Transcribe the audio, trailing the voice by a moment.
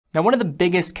Now, one of the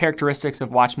biggest characteristics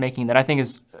of watchmaking that I think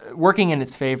is working in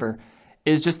its favor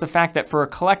is just the fact that for a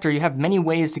collector, you have many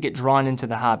ways to get drawn into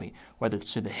the hobby, whether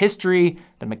it's through the history,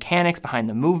 the mechanics behind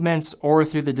the movements, or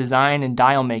through the design and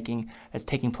dial making that's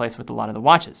taking place with a lot of the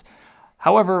watches.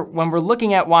 However, when we're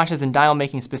looking at watches and dial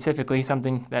making specifically,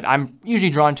 something that I'm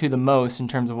usually drawn to the most in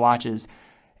terms of watches,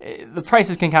 the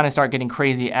prices can kind of start getting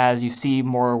crazy as you see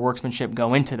more workmanship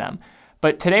go into them.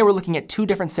 But today we're looking at two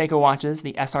different Seiko watches,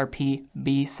 the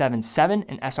SRPB77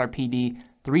 and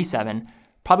SRPD37,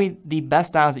 probably the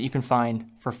best dials that you can find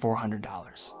for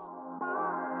 $400.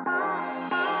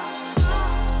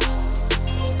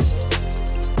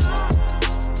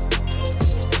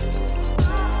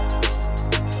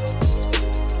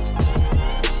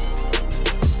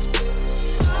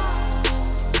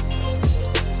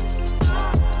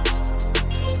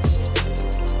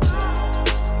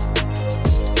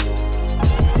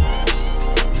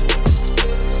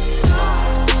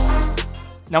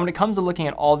 Now, when it comes to looking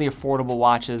at all the affordable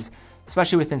watches,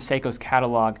 especially within Seiko's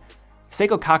catalog,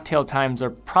 Seiko cocktail times are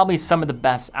probably some of the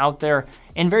best out there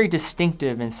and very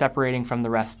distinctive in separating from the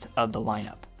rest of the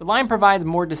lineup. The line provides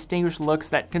more distinguished looks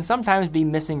that can sometimes be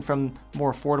missing from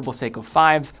more affordable Seiko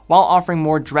 5s, while offering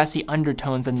more dressy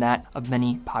undertones than that of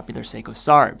many popular Seiko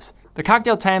Sarbs. The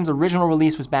Cocktail Times original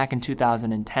release was back in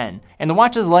 2010, and the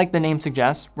watches, like the name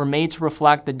suggests, were made to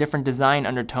reflect the different design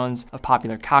undertones of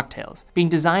popular cocktails, being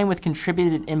designed with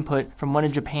contributed input from one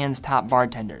of Japan's top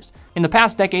bartenders. In the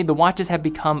past decade, the watches have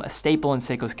become a staple in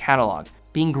Seiko's catalog,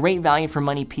 being great value for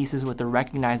money pieces with their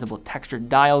recognizable textured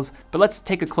dials. But let's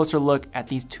take a closer look at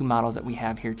these two models that we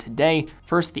have here today.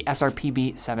 First, the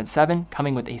SRPB77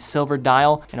 coming with a silver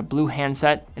dial and a blue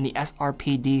handset, and the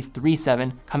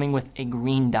SRPD37 coming with a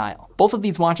green dial. Both of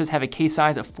these watches have a case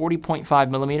size of 40.5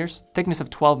 millimeters, thickness of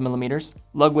 12 millimeters,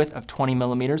 lug width of 20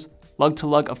 millimeters, lug to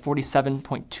lug of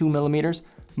 47.2 millimeters.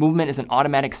 Movement is an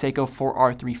automatic Seiko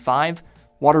 4R35,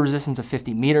 water resistance of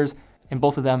 50 meters, and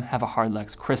both of them have a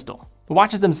hardlex crystal. The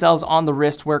watches themselves on the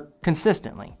wrist wear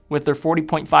consistently with their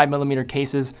 40.5 millimeter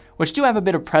cases, which do have a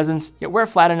bit of presence, yet wear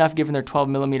flat enough given their 12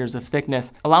 millimeters of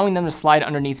thickness, allowing them to slide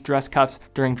underneath dress cuffs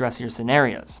during dressier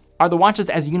scenarios. Are the watches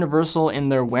as universal in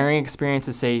their wearing experience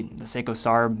as, say, the Seiko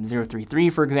Sarb 033,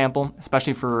 for example,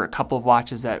 especially for a couple of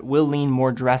watches that will lean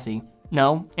more dressy?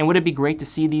 No. And would it be great to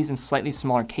see these in slightly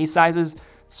smaller case sizes?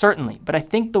 Certainly, but I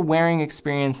think the wearing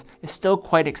experience is still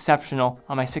quite exceptional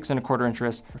on my 6 1/4 inch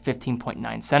wrist for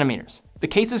 15.9 centimeters. The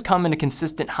cases come in a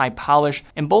consistent high polish,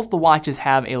 and both the watches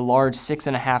have a large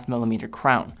 6.5 millimeter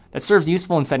crown that serves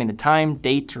useful in setting the time,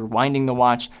 date, or winding the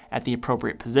watch at the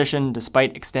appropriate position,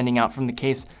 despite extending out from the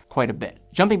case quite a bit.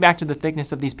 Jumping back to the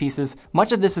thickness of these pieces,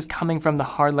 much of this is coming from the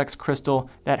hardlex crystal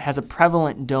that has a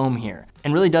prevalent dome here,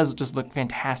 and really does just look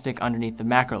fantastic underneath the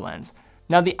macro lens.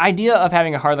 Now, the idea of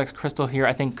having a hardlex crystal here,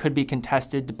 I think, could be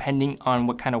contested depending on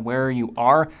what kind of wearer you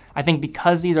are. I think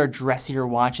because these are dressier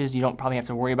watches, you don't probably have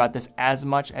to worry about this as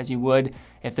much as you would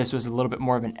if this was a little bit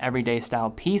more of an everyday style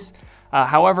piece.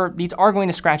 However, these are going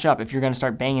to scratch up if you're going to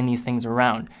start banging these things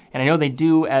around. And I know they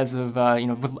do as of,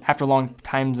 after long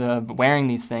times of wearing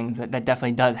these things, that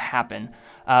definitely does happen.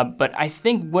 But I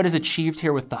think what is achieved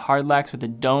here with the hardlex, with the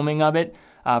doming of it,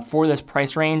 for this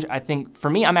price range, I think, for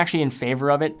me, I'm actually in favor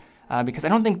of it. Because I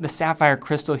don't think the sapphire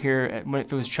crystal here,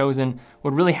 if it was chosen,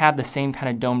 would really have the same kind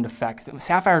of domed effect.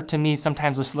 Sapphire to me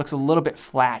sometimes just looks a little bit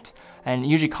flat and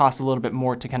usually costs a little bit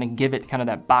more to kind of give it kind of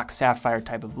that box sapphire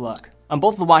type of look. On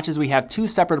both the watches, we have two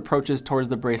separate approaches towards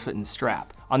the bracelet and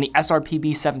strap. On the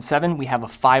SRPB77, we have a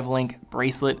 5-link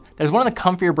bracelet that is one of the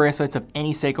comfier bracelets of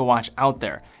any Seiko watch out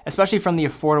there, especially from the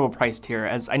affordable price tier,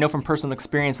 as I know from personal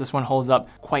experience this one holds up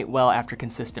quite well after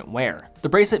consistent wear. The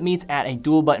bracelet meets at a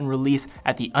dual button release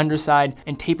at the underside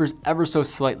and tapers ever so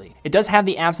slightly. It does have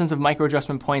the absence of micro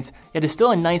adjustment points, yet is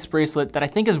still a nice bracelet that I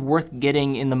think is worth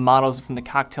getting in the models from the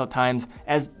Cocktail Times,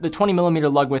 as the 20 millimeter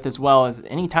lug width, as well as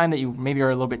any time that you maybe are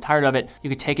a little bit tired of it, you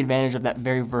could take advantage of that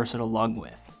very versatile lug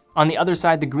width. On the other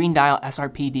side, the green dial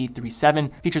SRPD37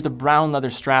 features a brown leather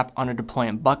strap on a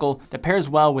deployant buckle that pairs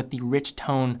well with the rich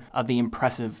tone of the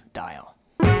impressive dial.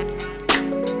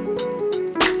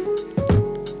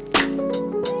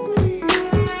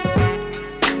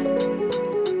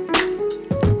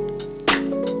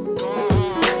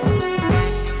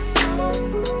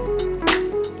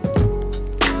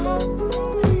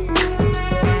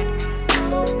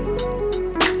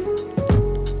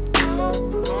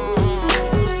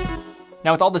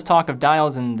 Now, with all this talk of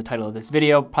dials and the title of this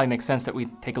video, probably makes sense that we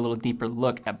take a little deeper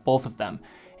look at both of them.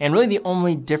 And really the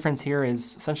only difference here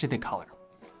is essentially the color.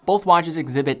 Both watches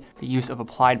exhibit the use of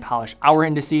applied polish hour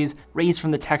indices raised from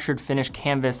the textured finish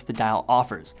canvas the dial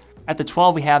offers. At the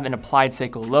 12, we have an applied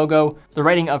Seiko logo, the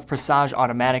rating of Presage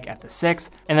Automatic at the 6,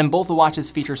 and then both the watches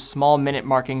feature small minute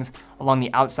markings along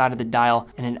the outside of the dial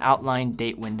and an outline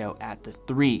date window at the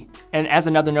 3. And as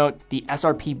another note, the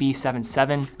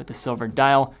SRPB77 with the silver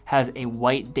dial has a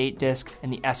white date disc,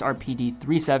 and the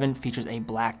SRPD37 features a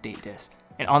black date disc.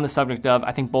 And on the subject of,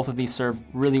 I think both of these serve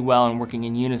really well in working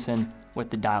in unison with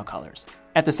the dial colors.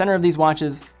 At the center of these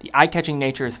watches, the eye-catching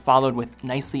nature is followed with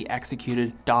nicely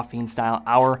executed Dauphine-style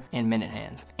hour and minute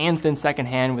hands, and thin second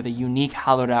hand with a unique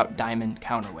hollowed-out diamond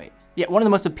counterweight. Yet one of the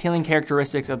most appealing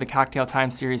characteristics of the Cocktail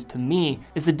Time series to me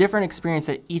is the different experience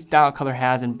that each dial color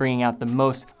has in bringing out the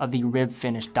most of the rib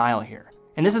finish dial here.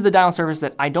 And this is the dial surface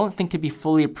that I don't think could be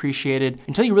fully appreciated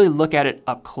until you really look at it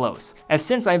up close. As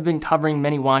since I've been covering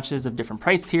many watches of different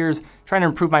price tiers, trying to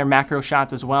improve my macro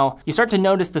shots as well, you start to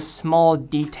notice the small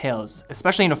details,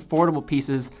 especially in affordable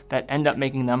pieces that end up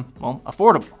making them, well,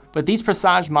 affordable. But these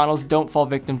Presage models don't fall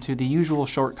victim to the usual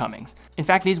shortcomings. In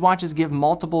fact, these watches give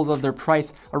multiples of their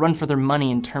price a run for their money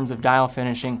in terms of dial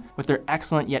finishing, with their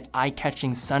excellent yet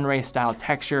eye-catching sunray style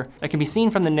texture that can be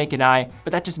seen from the naked eye,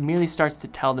 but that just merely starts to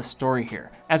tell the story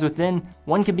here. As within,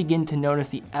 one can begin to notice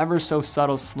the ever so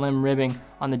subtle slim ribbing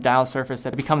on the dial surface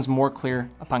that becomes more clear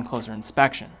upon closer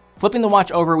inspection. Flipping the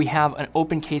watch over, we have an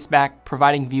open case back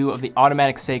providing view of the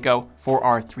automatic Seiko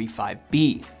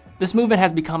 4R35B. This movement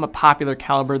has become a popular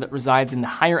caliber that resides in the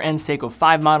higher-end Seiko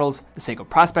 5 models, the Seiko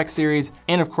Prospect series,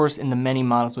 and of course in the many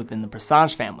models within the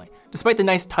Presage family. Despite the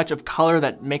nice touch of color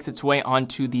that makes its way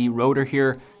onto the rotor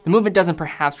here, the movement doesn't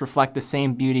perhaps reflect the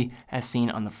same beauty as seen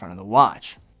on the front of the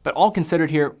watch. But all considered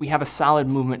here, we have a solid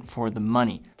movement for the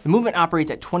money. The movement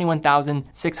operates at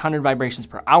 21,600 vibrations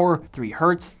per hour, 3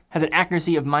 Hertz, has an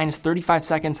accuracy of -35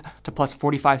 seconds to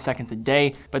 +45 seconds a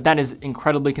day, but that is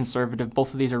incredibly conservative.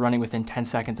 Both of these are running within 10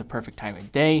 seconds of perfect time a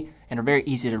day and are very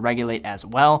easy to regulate as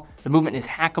well. The movement is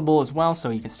hackable as well, so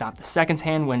you can stop the seconds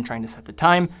hand when trying to set the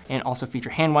time, and also feature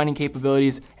hand winding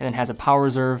capabilities, and then has a power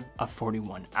reserve of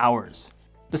 41 hours.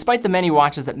 Despite the many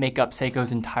watches that make up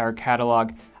Seiko's entire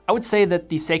catalog, I would say that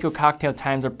the Seiko Cocktail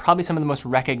Times are probably some of the most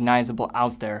recognizable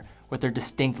out there with their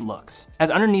distinct looks. As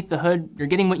underneath the hood, you're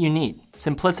getting what you need,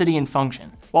 simplicity and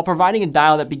function, while providing a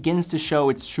dial that begins to show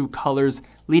its true colors,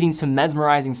 leading to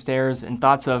mesmerizing stares and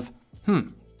thoughts of,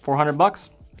 400 bucks?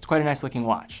 It's quite a nice looking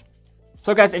watch.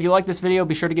 So guys, if you like this video,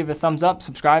 be sure to give it a thumbs up,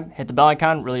 subscribe, hit the bell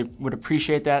icon, really would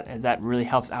appreciate that, as that really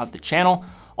helps out the channel.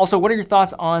 Also, what are your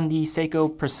thoughts on the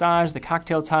Seiko Presage, the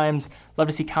Cocktail Times? Love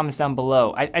to see comments down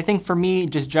below. I think for me,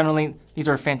 just generally, these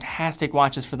are fantastic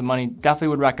watches for the money. Definitely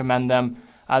would recommend them.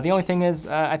 The only thing is,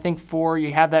 I think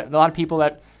you have that, a lot of people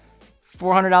that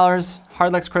 $400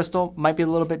 Hardlex crystal might be a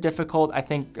little bit difficult. I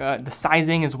think the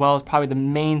sizing as well is probably the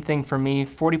main thing for me.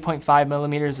 40.5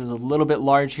 millimeters is a little bit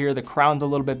large here. The crown's a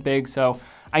little bit big. So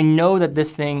I know that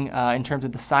this thing, in terms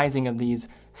of the sizing of these,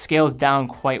 scales down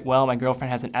quite well. My girlfriend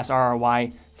has an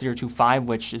SRRY025,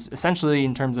 which is essentially,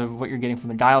 in terms of what you're getting from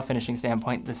a dial finishing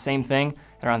standpoint, the same thing,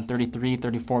 around 33,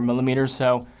 34 millimeters.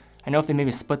 So I know if they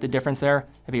maybe split the difference there,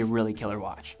 that'd be a really killer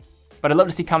watch. But I'd love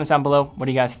to see comments down below. What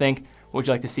do you guys think? What would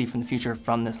you like to see from the future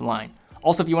from this line?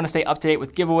 Also, if you want to stay up to date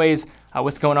with giveaways,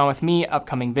 what's going on with me,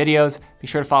 upcoming videos, be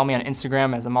sure to follow me on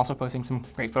Instagram, as I'm also posting some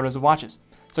great photos of watches.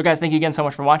 So guys, thank you again so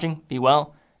much for watching. Be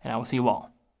well, and I will see you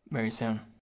all very soon.